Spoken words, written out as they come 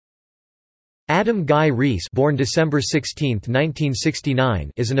Adam Guy Riess, born December 16,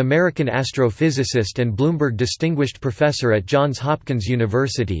 1969, is an American astrophysicist and Bloomberg Distinguished Professor at Johns Hopkins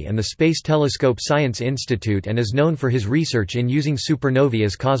University and the Space Telescope Science Institute, and is known for his research in using supernovae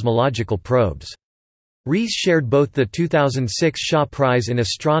as cosmological probes. Riess shared both the 2006 Shaw Prize in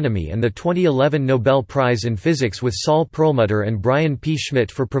Astronomy and the 2011 Nobel Prize in Physics with Saul Perlmutter and Brian P.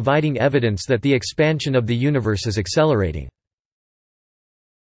 Schmidt for providing evidence that the expansion of the universe is accelerating.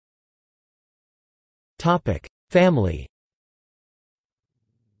 Family.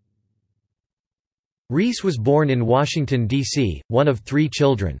 Riess was born in Washington, D.C., one of 3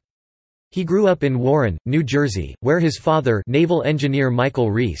 children. He grew up in Warren, New Jersey, where his father, naval engineer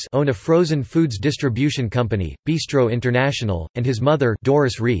Michael Riess, owned a frozen foods distribution company, Bistro International, and his mother,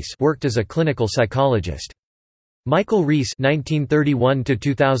 Doris Riess, worked as a clinical psychologist. Michael Riess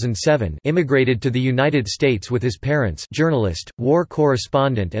 (1931–2007) immigrated to the United States with his parents, journalist, war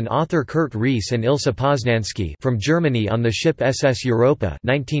correspondent, and author Kurt Riess and Ilse Poznansky, from Germany on the ship SS Europa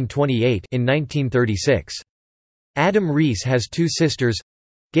 (1928) in 1936. Adam Riess has 2 sisters,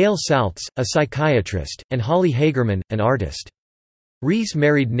 Gail Saltz, a psychiatrist, and Holly Hagerman, an artist. Riess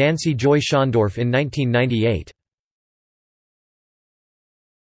married Nancy Joy Schondorf in 1998.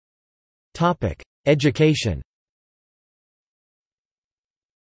 Topic: Education.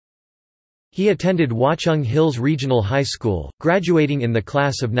 He attended Watchung Hills Regional High School, graduating in the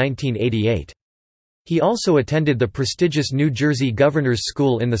class of 1988. He also attended the prestigious New Jersey Governor's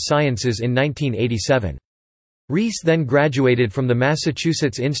School in the Sciences in 1987. Riess then graduated from the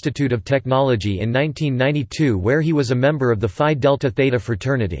Massachusetts Institute of Technology in 1992, where he was a member of the Phi Delta Theta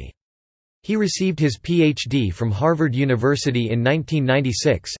fraternity. He received his Ph.D. from Harvard University in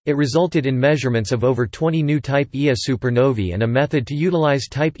 1996. It resulted in measurements of over 20 new Type Ia supernovae and a method to utilize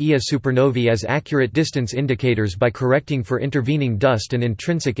Type Ia supernovae as accurate distance indicators by correcting for intervening dust and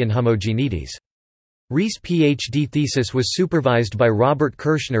intrinsic inhomogeneities. Riess' Ph.D. thesis was supervised by Robert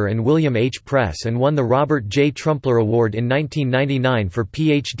Kirshner and William H. Press and won the Robert J. Trumpler Award in 1999 for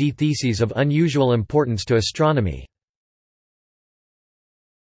Ph.D. theses of unusual importance to astronomy.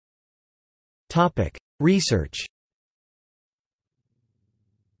 Research.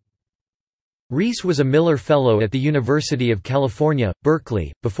 Riess was a Miller Fellow at the University of California,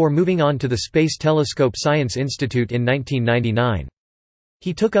 Berkeley, before moving on to the Space Telescope Science Institute in 1999.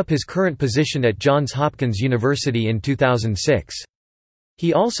 He took up his current position at Johns Hopkins University in 2006.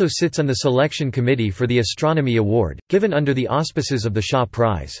 He also sits on the selection committee for the Astronomy Award, given under the auspices of the Shaw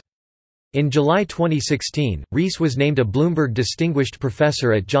Prize. In July 2016, Riess was named a Bloomberg Distinguished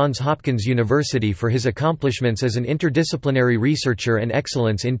Professor at Johns Hopkins University for his accomplishments as an interdisciplinary researcher and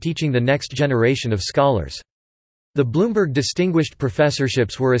excellence in teaching the next generation of scholars. The Bloomberg Distinguished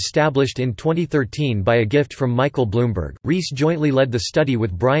Professorships were established in 2013 by a gift from Michael Bloomberg. Riess jointly led the study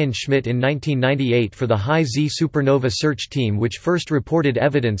with Brian Schmidt in 1998 for the High Z Supernova Search Team, which first reported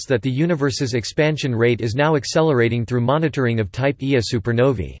evidence that the universe's expansion rate is now accelerating through monitoring of Type Ia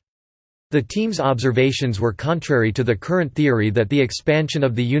supernovae. The team's observations were contrary to the current theory that the expansion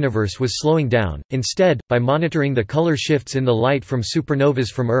of the universe was slowing down. Instead, by monitoring the color shifts in the light from supernovas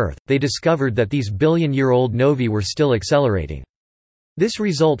from Earth, they discovered that these billion-year-old novae were still accelerating. This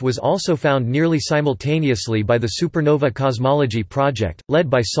result was also found nearly simultaneously by the Supernova Cosmology Project, led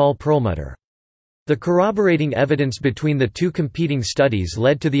by Saul Perlmutter. The corroborating evidence between the 2 competing studies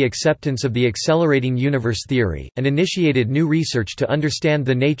led to the acceptance of the accelerating universe theory, and initiated new research to understand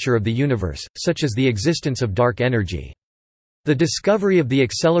the nature of the universe, such as the existence of dark energy. The discovery of the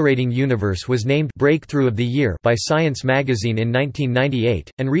accelerating universe was named Breakthrough of the Year by Science magazine in 1998,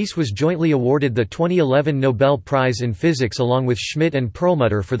 and Riess was jointly awarded the 2011 Nobel Prize in Physics along with Schmidt and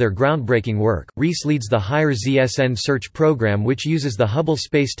Perlmutter for their groundbreaking work. Riess leads the Higher ZSN Search program, which uses the Hubble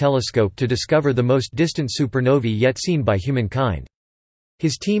Space Telescope to discover the most distant supernovae yet seen by humankind.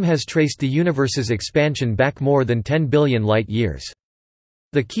 His team has traced the universe's expansion back more than 10 billion light-years.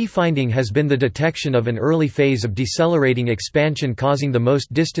 The key finding has been the detection of an early phase of decelerating expansion causing the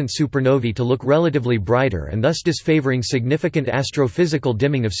most distant supernovae to look relatively brighter and thus disfavoring significant astrophysical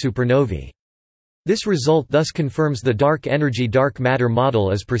dimming of supernovae. This result thus confirms the dark energy dark matter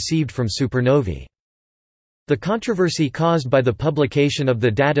model as perceived from supernovae. The controversy caused by the publication of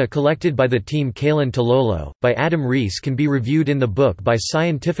the data collected by the team Kalin Tololo, by Adam Riess can be reviewed in the book by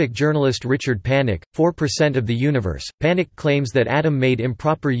scientific journalist Richard Panik, 4% of the Universe. Panik claims that Adam made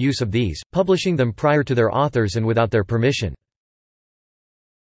improper use of these, publishing them prior to their authors and without their permission.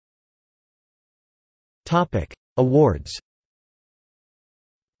 Awards.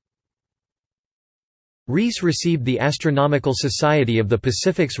 Riess received the Astronomical Society of the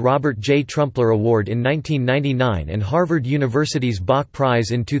Pacific's Robert J. Trumpler Award in 1999 and Harvard University's Bach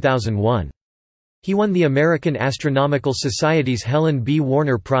Prize in 2001. He won the American Astronomical Society's Helen B.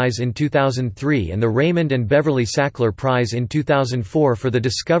 Warner Prize in 2003 and the Raymond and Beverly Sackler Prize in 2004 for the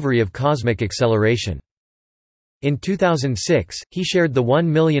discovery of cosmic acceleration. In 2006, he shared the $1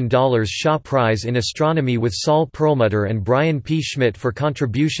 million Shaw Prize in Astronomy with Saul Perlmutter and Brian P. Schmidt for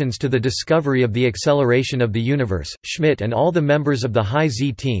contributions to the discovery of the acceleration of the universe. Schmidt and all the members of the High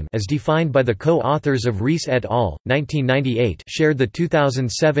Z team, as defined by the co-authors of Riess et al. 1998, shared the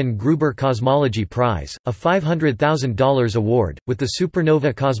 2007 Gruber Cosmology Prize, a $500,000 award, with the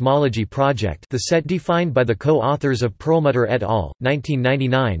Supernova Cosmology Project, the set defined by the co-authors of Perlmutter et al.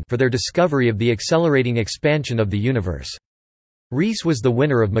 1999, for their discovery of the accelerating expansion of the universe. Riess was the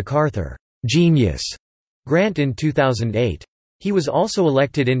winner of MacArthur Genius Grant in 2008. He was also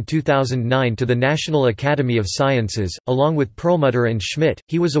elected in 2009 to the National Academy of Sciences. Along with Perlmutter and Schmidt,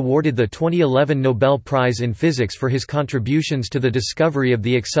 he was awarded the 2011 Nobel Prize in Physics for his contributions to the discovery of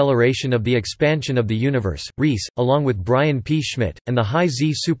the acceleration of the expansion of the universe. Riess, along with Brian P. Schmidt, and the High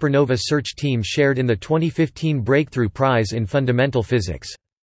Z Supernova Search Team shared in the 2015 Breakthrough Prize in Fundamental Physics.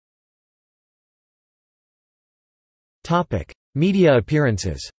 Media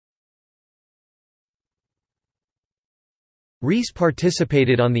appearances. Riess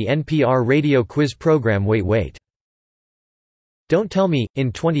participated on the NPR radio quiz program Wait Wait. Don't Tell Me,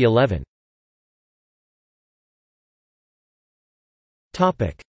 in 2011.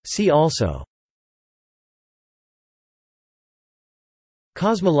 See also: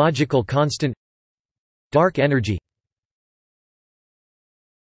 Cosmological constant, Dark energy.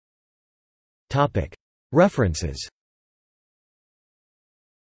 References.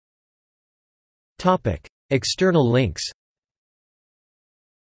 External links.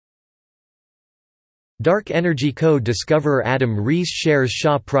 Dark energy co-discoverer Adam Riess shares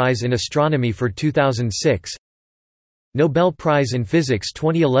Shaw Prize in Astronomy for 2006. Nobel Prize in Physics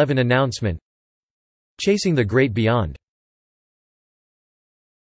 2011 announcement. Chasing the Great Beyond.